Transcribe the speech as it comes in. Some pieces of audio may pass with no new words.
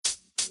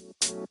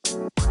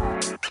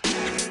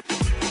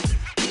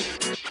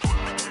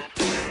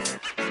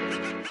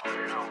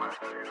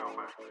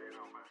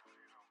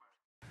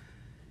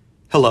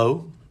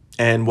Hello,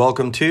 and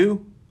welcome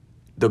to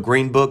the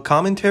Green Book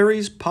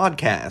Commentaries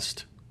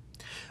podcast.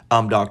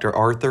 I'm Dr.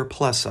 Arthur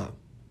Plessa.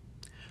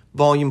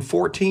 Volume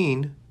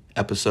 14,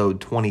 Episode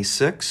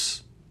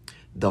 26,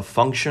 The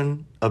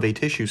Function of a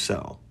Tissue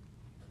Cell.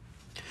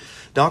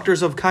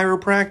 Doctors of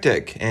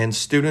Chiropractic and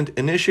student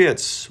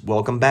initiates,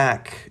 welcome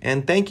back,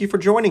 and thank you for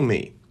joining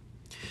me.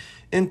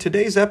 In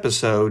today's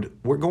episode,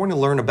 we're going to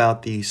learn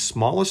about the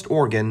smallest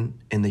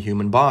organ in the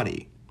human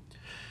body.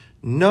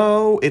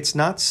 No, it's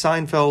not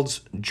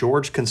Seinfeld's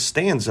George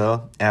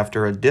Costanza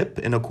after a dip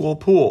in a cool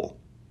pool.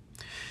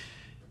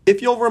 If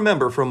you'll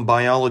remember from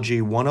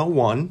Biology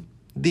 101,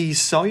 the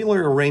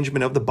cellular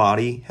arrangement of the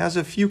body has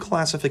a few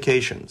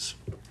classifications.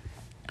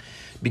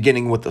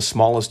 Beginning with the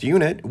smallest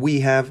unit,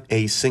 we have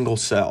a single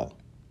cell.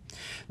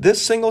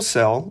 This single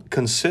cell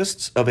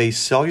consists of a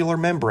cellular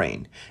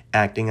membrane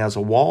acting as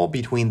a wall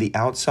between the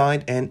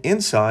outside and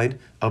inside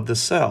of the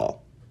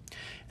cell.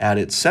 At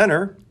its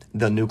center,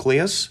 the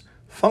nucleus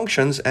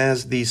functions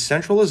as the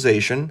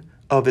centralization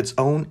of its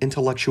own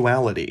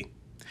intellectuality.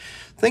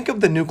 Think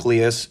of the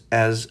nucleus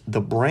as the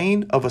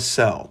brain of a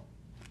cell.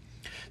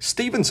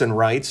 Stevenson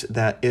writes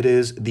that it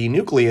is the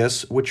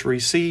nucleus which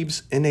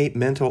receives innate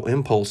mental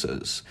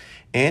impulses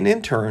and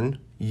in turn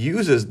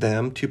uses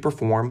them to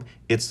perform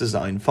its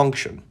design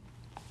function.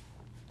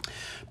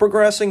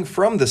 Progressing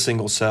from the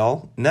single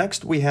cell,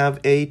 next we have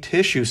a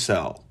tissue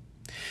cell.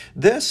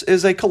 This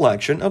is a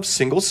collection of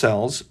single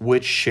cells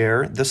which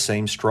share the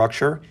same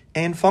structure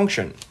and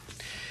function.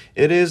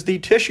 It is the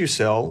tissue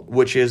cell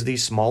which is the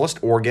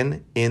smallest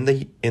organ in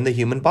the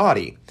human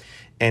body,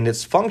 and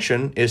its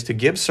function is to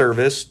give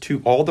service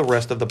to all the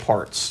rest of the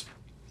parts.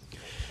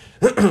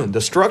 The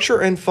structure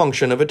and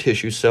function of a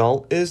tissue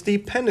cell is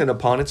dependent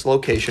upon its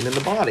location in the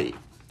body.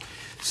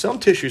 Some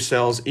tissue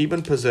cells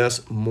even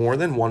possess more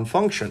than one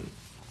function.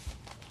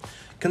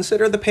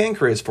 Consider the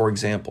pancreas, for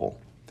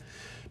example.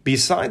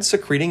 Besides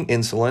secreting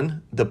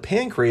insulin, the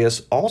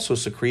pancreas also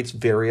secretes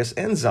various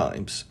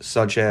enzymes,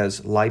 such as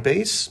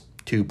lipase,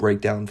 to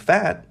break down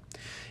fat,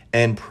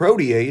 and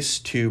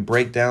protease, to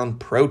break down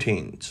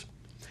proteins.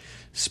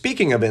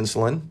 Speaking of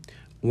insulin,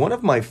 one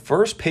of my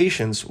first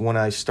patients when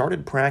I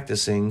started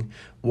practicing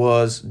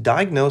was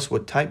diagnosed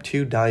with type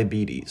 2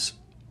 diabetes.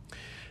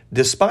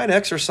 Despite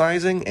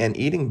exercising and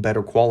eating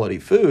better quality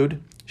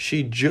food,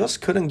 she just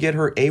couldn't get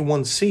her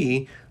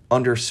A1C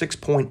under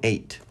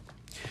 6.8.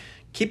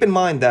 Keep in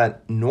mind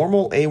that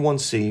normal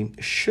A1C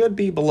should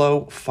be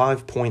below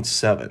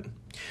 5.7,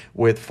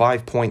 with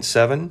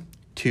 5.7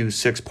 to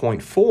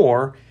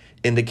 6.4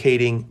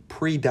 indicating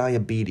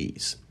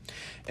prediabetes,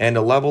 and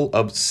a level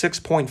of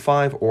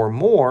 6.5 or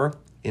more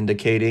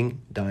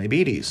indicating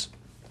diabetes.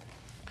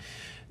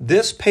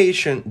 This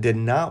patient did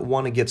not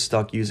want to get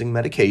stuck using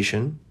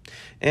medication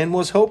and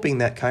was hoping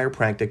that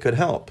chiropractic could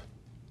help.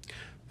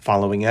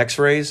 Following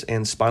x-rays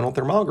and spinal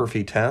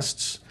thermography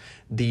tests,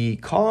 the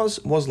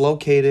cause was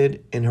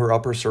located in her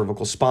upper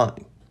cervical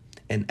spine,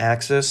 an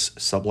axis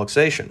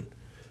subluxation.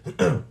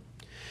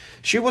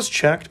 She was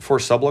checked for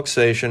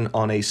subluxation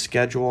on a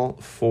schedule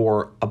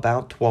for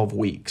about 12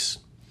 weeks.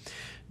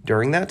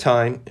 During that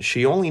time,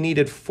 she only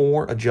needed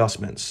 4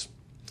 adjustments.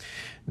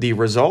 The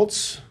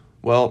results?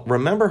 Well,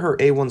 remember her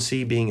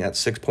A1C being at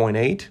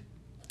 6.8?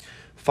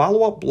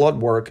 Follow-up blood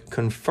work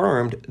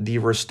confirmed the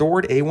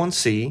restored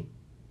A1C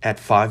at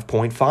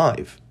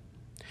 5.5.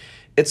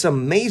 It's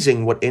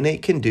amazing what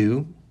Innate can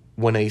do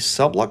when a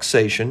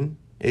subluxation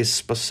is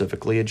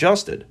specifically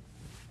adjusted.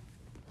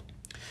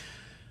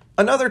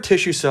 Another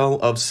tissue cell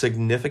of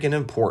significant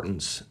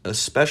importance,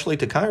 especially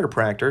to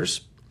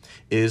chiropractors,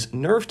 is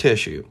nerve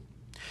tissue.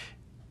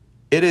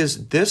 It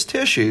is this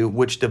tissue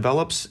which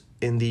develops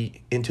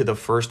into the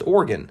first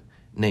organ,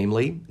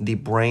 namely the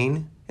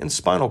brain and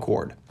spinal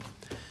cord.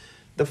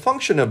 The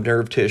function of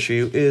nerve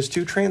tissue is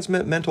to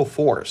transmit mental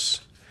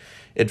force.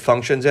 It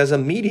functions as a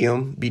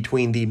medium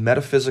between the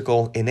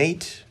metaphysical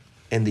innate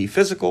and the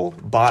physical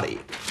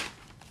body.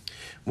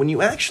 When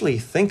you actually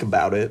think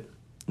about it,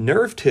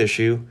 nerve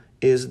tissue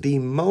is the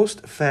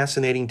most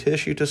fascinating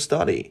tissue to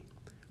study.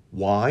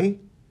 Why?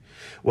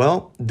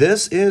 Well,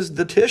 this is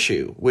the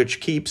tissue which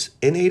keeps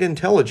innate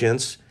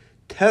intelligence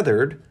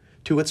tethered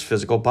to its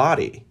physical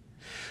body,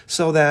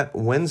 so that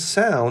when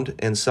sound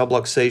and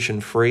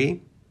subluxation free,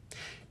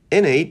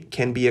 innate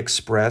can be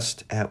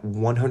expressed at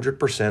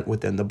 100%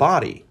 within the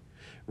body,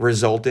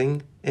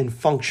 resulting in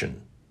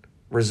function,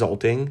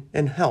 resulting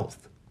in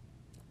health.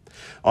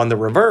 On the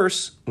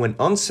reverse, when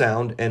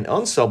unsound and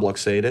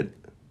subluxated,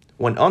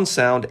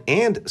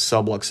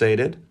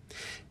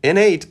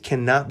 innate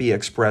cannot be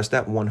expressed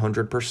at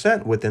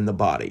 100% within the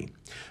body,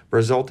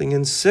 resulting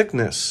in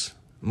sickness,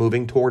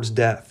 moving towards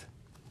death.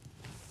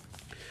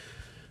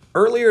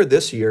 Earlier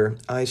this year,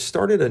 I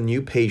started a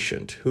new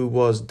patient who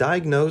was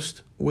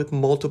diagnosed with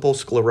multiple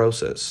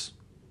sclerosis.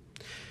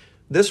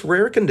 This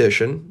rare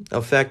condition,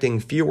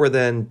 affecting fewer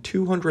than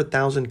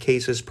 200,000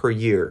 cases per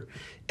year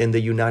in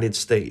the United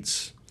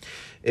States,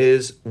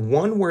 is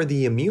one where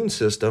the immune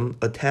system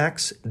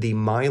attacks the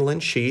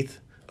myelin sheath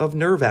of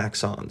nerve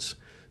axons,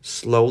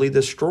 slowly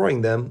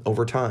destroying them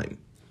over time.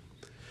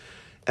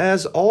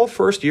 As all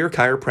first-year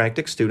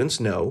chiropractic students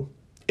know,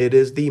 it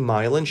is the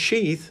myelin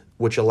sheath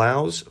which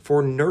allows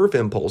for nerve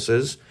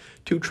impulses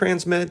to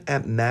transmit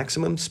at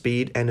maximum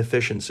speed and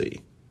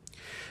efficiency.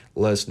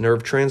 Less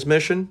nerve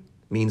transmission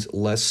means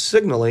less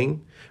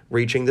signaling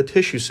reaching the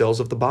tissue cells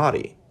of the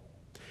body.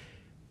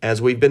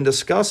 As we've been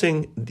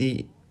discussing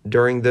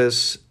during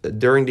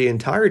the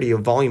entirety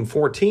of Volume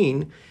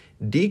 14,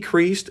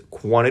 decreased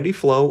quantity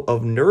flow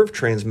of nerve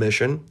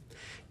transmission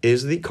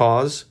is the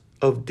cause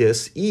of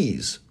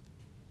dis-ease.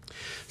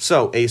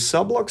 So a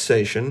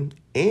subluxation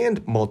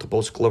and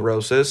multiple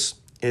sclerosis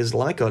is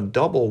like a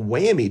double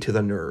whammy to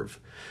the nerve,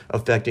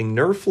 affecting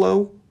nerve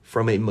flow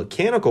from a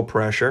mechanical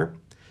pressure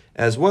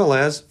as well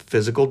as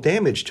physical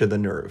damage to the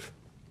nerve.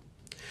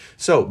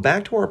 So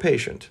back to our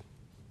patient.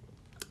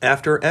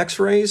 After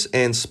x-rays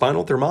and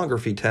spinal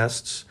thermography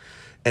tests,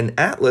 an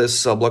atlas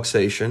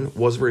subluxation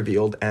was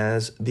revealed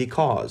as the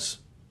cause.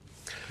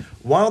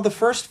 While the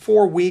first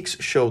 4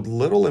 weeks showed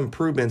little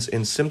improvements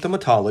in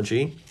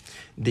symptomatology,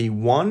 the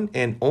one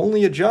and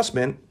only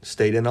adjustment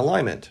stayed in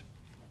alignment.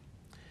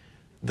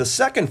 The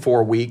second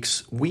 4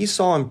 weeks, we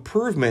saw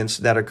improvements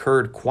that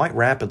occurred quite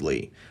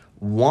rapidly,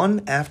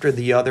 one after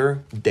the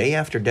other, day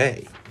after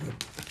day.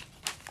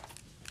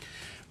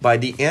 By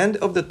the end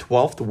of the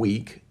 12th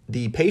week,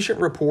 the patient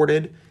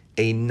reported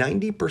a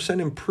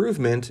 90%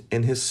 improvement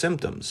in his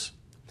symptoms.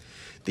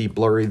 The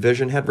blurry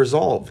vision had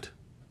resolved.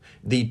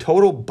 The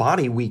total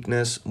body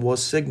weakness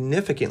was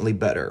significantly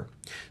better,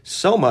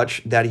 so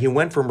much that he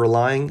went from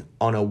relying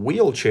on a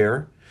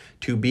wheelchair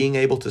to being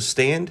able to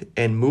stand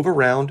and move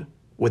around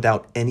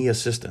without any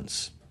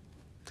assistance.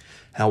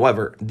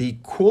 However, the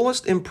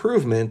coolest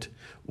improvement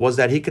was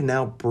that he could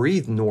now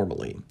breathe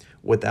normally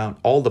without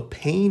all the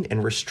pain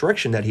and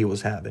restriction that he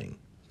was having.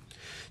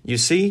 You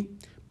see,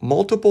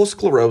 multiple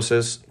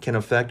sclerosis can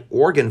affect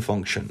organ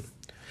function,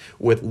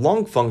 with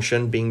lung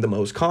function being the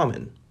most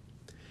common.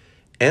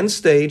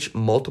 End-stage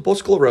multiple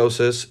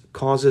sclerosis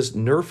causes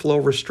nerve flow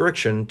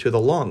restriction to the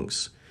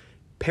lungs,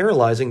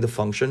 paralyzing the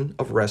function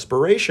of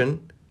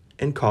respiration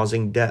and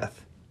causing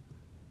death.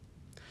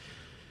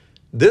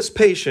 This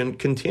patient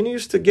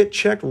continues to get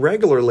checked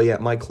regularly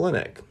at my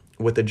clinic,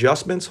 with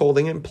adjustments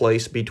holding in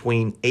place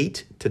between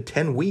 8 to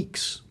 10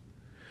 weeks.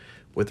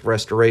 With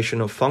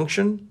restoration of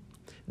function,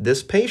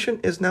 this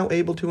patient is now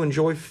able to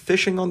enjoy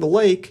fishing on the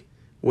lake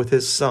with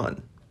his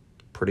son.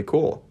 Pretty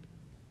cool.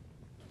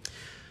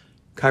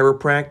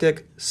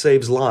 Chiropractic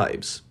saves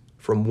lives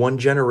from one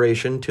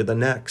generation to the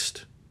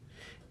next.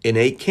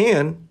 Innate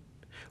can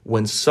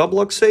when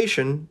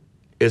subluxation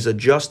is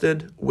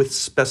adjusted with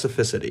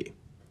specificity.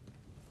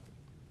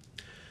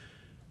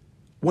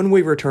 When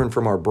we return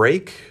from our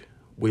break,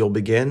 we'll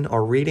begin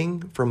our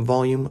reading from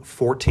Volume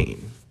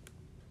 14.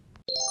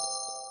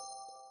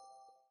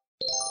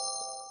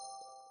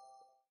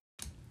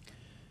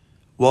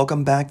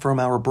 Welcome back from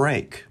our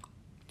break.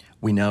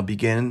 We now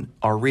begin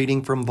our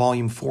reading from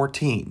Volume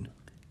 14,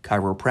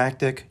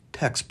 Chiropractic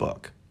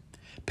Textbook,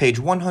 page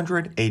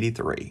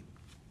 183.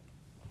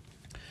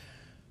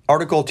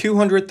 Article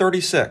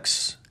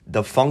 236,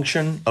 The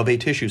Function of a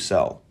Tissue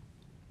Cell.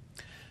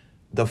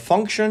 The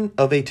function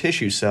of a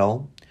tissue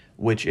cell,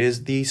 which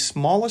is the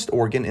smallest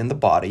organ in the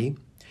body,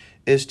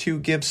 is to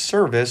give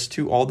service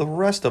to all the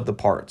rest of the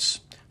parts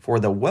for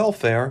the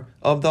welfare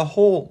of the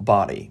whole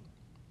body.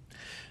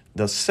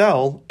 The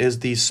cell is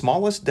the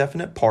smallest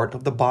definite part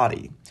of the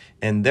body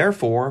and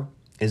therefore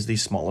is the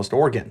smallest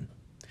organ.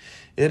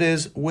 It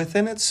is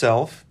within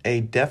itself a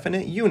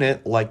definite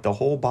unit like the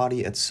whole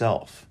body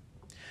itself.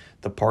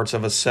 The parts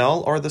of a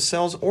cell are the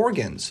cell's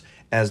organs,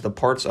 as the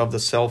parts of the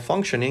cell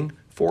functioning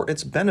for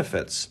its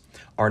benefits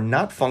are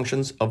not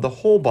functions of the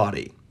whole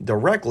body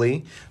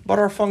directly, but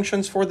are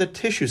functions for the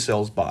tissue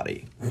cell's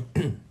body.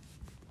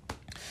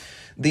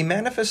 The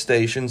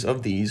manifestations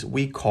of these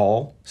we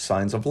call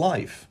signs of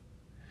life.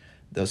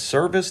 The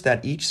service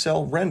that each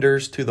cell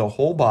renders to the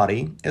whole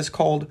body is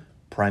called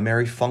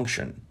primary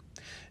function.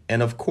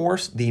 And of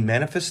course, the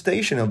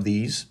manifestation of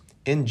these,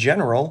 in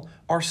general,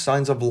 are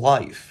signs of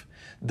life,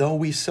 though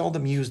we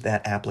seldom use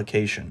that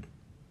application.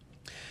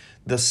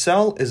 The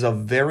cell is a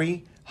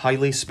very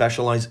highly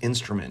specialized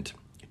instrument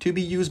to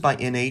be used by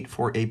Innate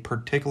for a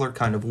particular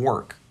kind of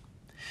work.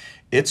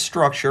 Its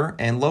structure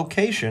and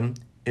location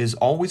is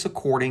always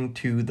according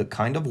to the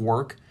kind of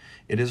work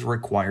it is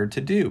required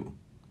to do.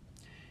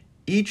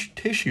 Each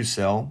tissue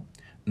cell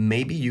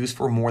may be used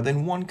for more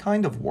than one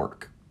kind of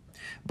work,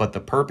 but the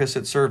purpose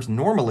it serves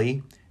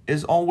normally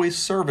is always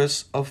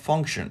service of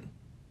function.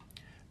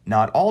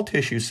 Not all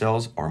tissue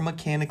cells are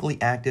mechanically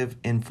active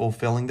in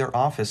fulfilling their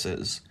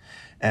offices,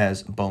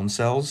 as bone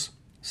cells,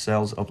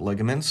 cells of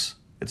ligaments,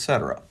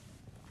 etc.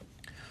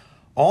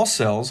 All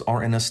cells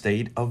are in a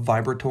state of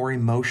vibratory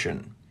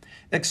motion,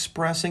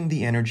 expressing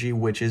the energy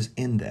which is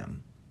in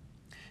them.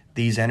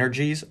 These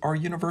energies are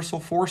universal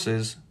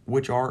forces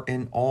which are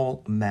in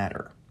all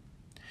matter.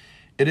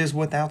 It is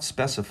without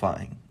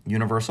specifying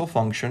universal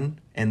function,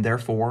 and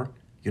therefore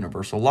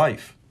universal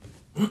life.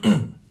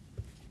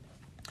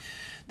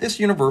 This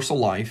universal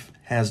life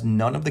has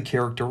none of the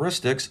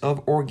characteristics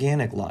of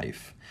organic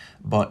life,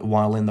 but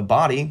while in the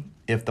body,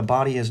 if the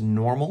body is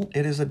normal,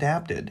 it is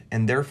adapted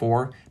and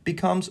therefore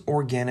becomes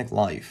organic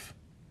life.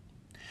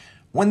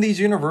 When these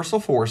universal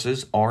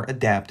forces are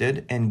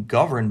adapted and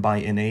governed by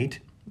innate,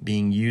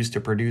 being used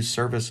to produce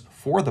service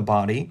for the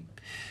body,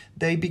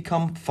 they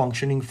become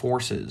functioning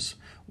forces.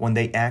 When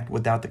they act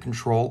without the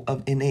control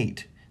of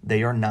innate,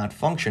 they are not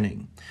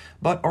functioning,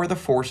 but are the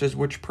forces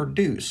which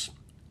produce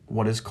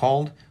what is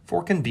called,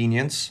 for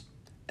convenience,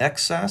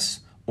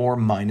 excess or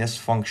minus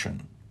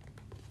function.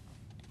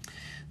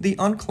 The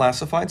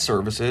unclassified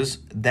services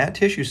that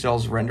tissue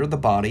cells render the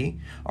body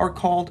are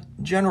called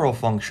general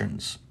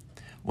functions.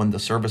 When the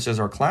services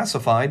are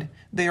classified,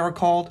 they are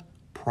called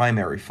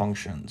primary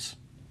functions.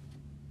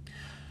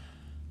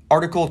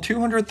 Article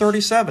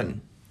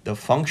 237, the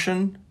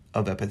function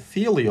of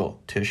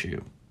epithelial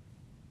tissue.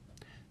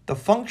 The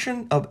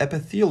function of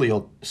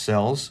epithelial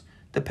cells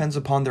depends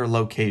upon their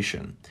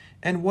location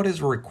and what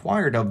is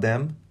required of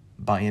them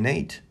by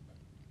innate.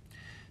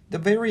 The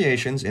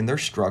variations in their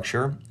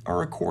structure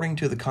are according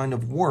to the kind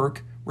of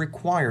work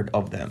required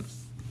of them.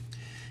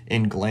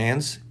 In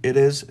glands, it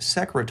is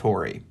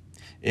secretory.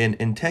 In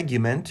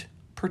integument,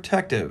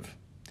 protective.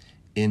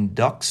 In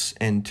ducts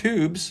and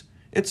tubes,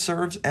 it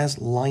serves as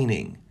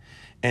lining,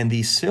 and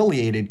the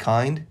ciliated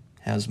kind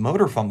has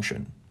motor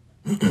function.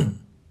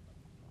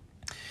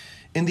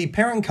 In the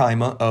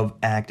parenchyma of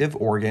active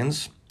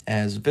organs,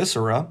 as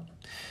viscera,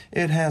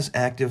 it has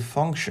active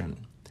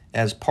function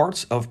as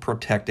parts of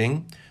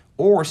protecting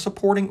or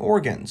supporting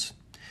organs.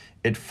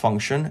 Its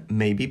function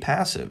may be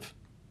passive.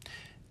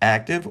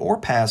 Active or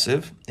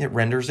passive, it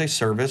renders a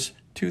service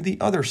to the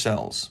other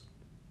cells.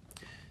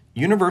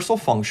 Universal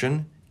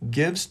function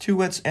gives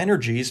to its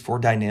energies for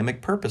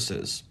dynamic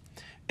purposes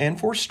and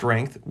for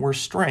strength where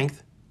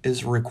strength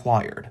is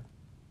required.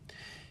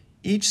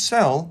 Each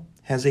cell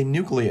has a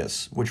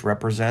nucleus which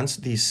represents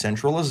the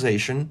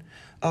centralization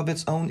of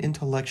its own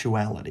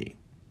intellectuality,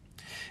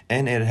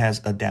 and it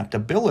has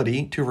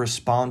adaptability to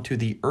respond to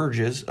the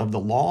urges of the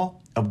law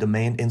of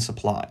demand and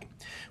supply,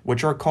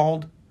 which are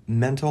called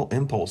mental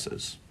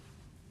impulses.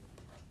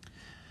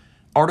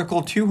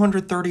 Article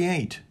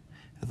 238,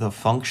 the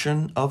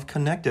function of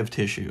connective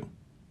tissue.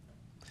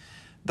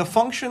 The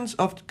functions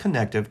of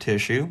connective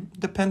tissue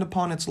depend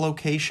upon its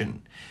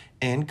location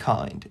and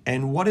kind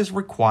and what is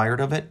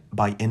required of it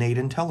by innate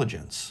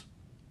intelligence.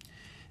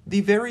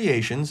 The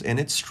variations in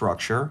its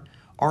structure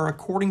are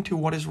according to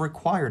what is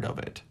required of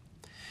it.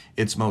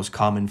 Its most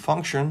common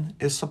function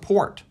is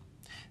support.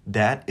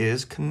 That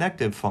is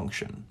connective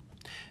function.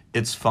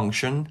 Its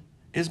function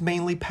is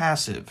mainly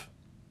passive.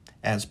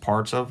 As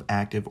parts of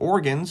active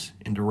organs,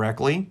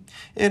 indirectly,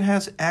 it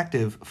has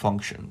active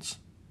functions.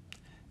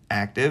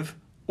 Active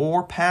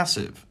or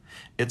passive,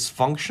 its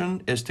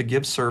function is to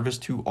give service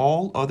to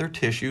all other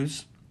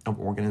tissues of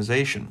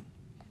organization.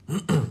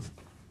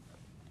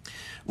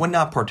 When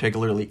not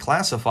particularly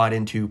classified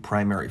into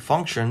primary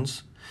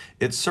functions,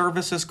 its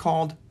service is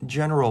called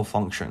general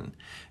function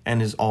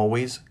and is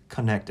always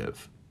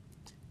connective.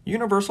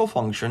 Universal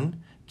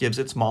function gives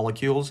its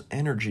molecules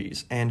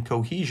energies and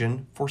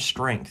cohesion for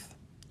strength.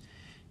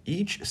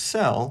 Each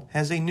cell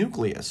has a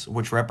nucleus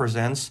which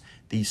represents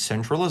the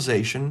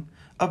centralization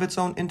of its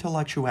own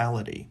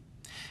intellectuality,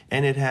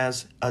 and it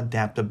has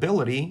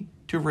adaptability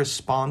to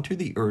respond to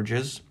the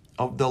urges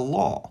of the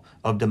law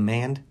of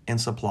demand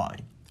and supply,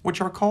 which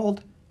are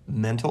called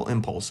mental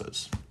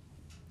impulses.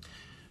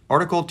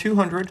 Article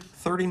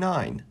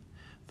 239,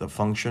 the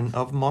function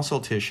of muscle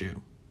tissue.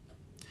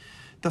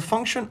 The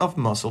function of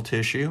muscle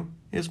tissue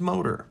is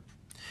motor.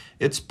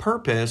 Its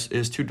purpose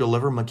is to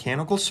deliver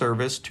mechanical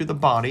service to the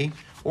body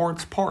or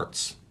its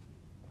parts.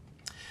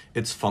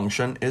 Its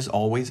function is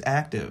always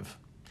active.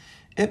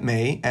 It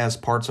may, as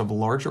parts of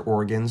larger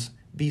organs,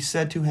 be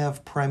said to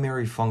have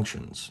primary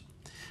functions.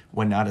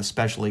 When not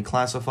especially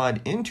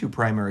classified into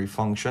primary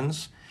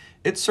functions,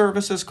 its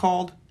service is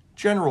called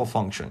general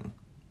function.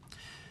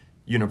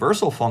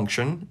 Universal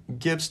function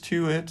gives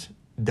to it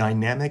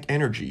dynamic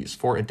energies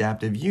for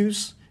adaptive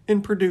use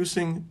in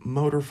producing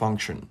motor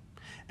function,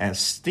 as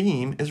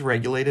steam is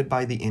regulated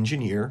by the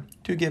engineer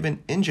to give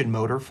an engine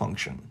motor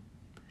function.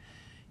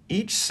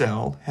 Each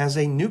cell has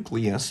a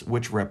nucleus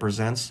which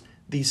represents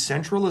the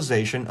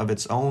centralization of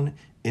its own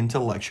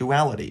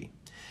intellectuality,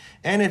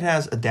 and it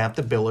has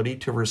adaptability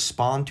to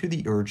respond to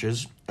the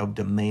urges of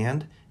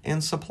demand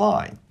and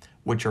supply,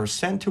 which are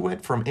sent to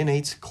it from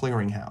innate's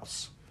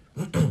clearinghouse.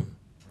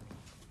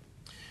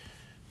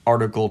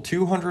 Article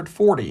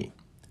 240,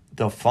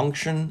 the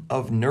function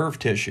of nerve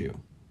tissue.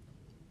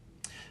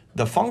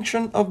 The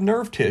function of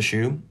nerve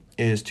tissue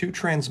is to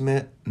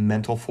transmit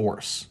mental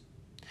force.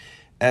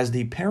 As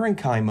the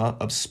parenchyma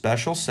of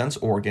special sense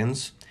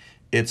organs,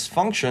 its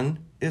function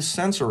is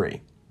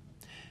sensory.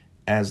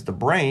 As the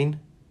brain,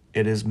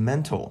 it is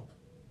mental.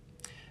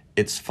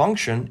 Its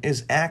function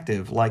is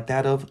active like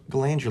that of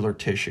glandular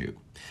tissue,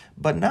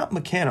 but not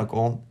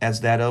mechanical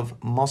as that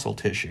of muscle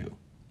tissue.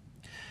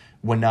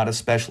 When not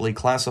especially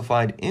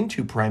classified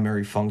into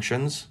primary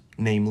functions,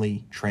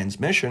 namely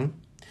transmission,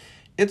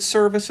 its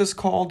service is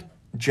called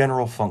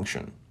general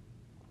function.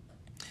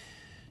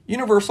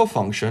 Universal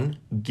function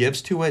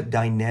gives to it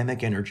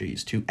dynamic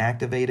energies to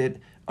activate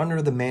it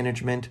under the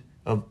management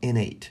of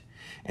Innate,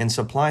 and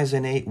supplies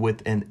Innate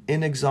with an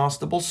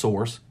inexhaustible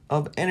source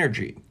of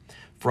energy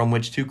from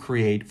which to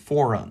create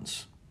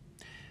phorons.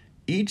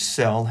 Each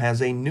cell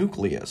has a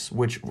nucleus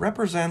which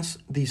represents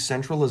the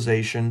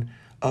centralization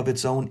of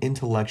its own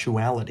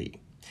intellectuality,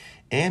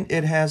 and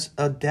it has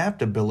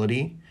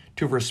adaptability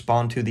to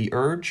respond to the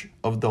urge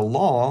of the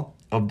law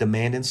of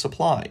demand and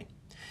supply,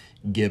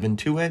 given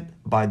to it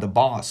by the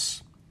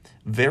boss,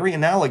 very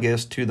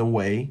analogous to the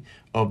way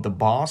of the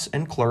boss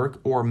and clerk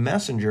or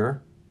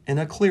messenger in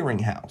a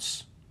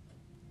clearinghouse.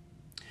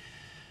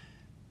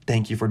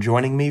 Thank you for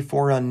joining me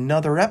for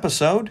another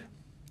episode.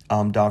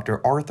 I'm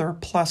Dr. Arthur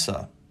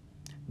Plessa.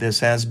 This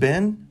has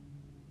been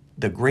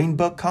the Green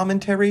Book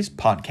Commentaries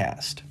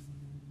Podcast.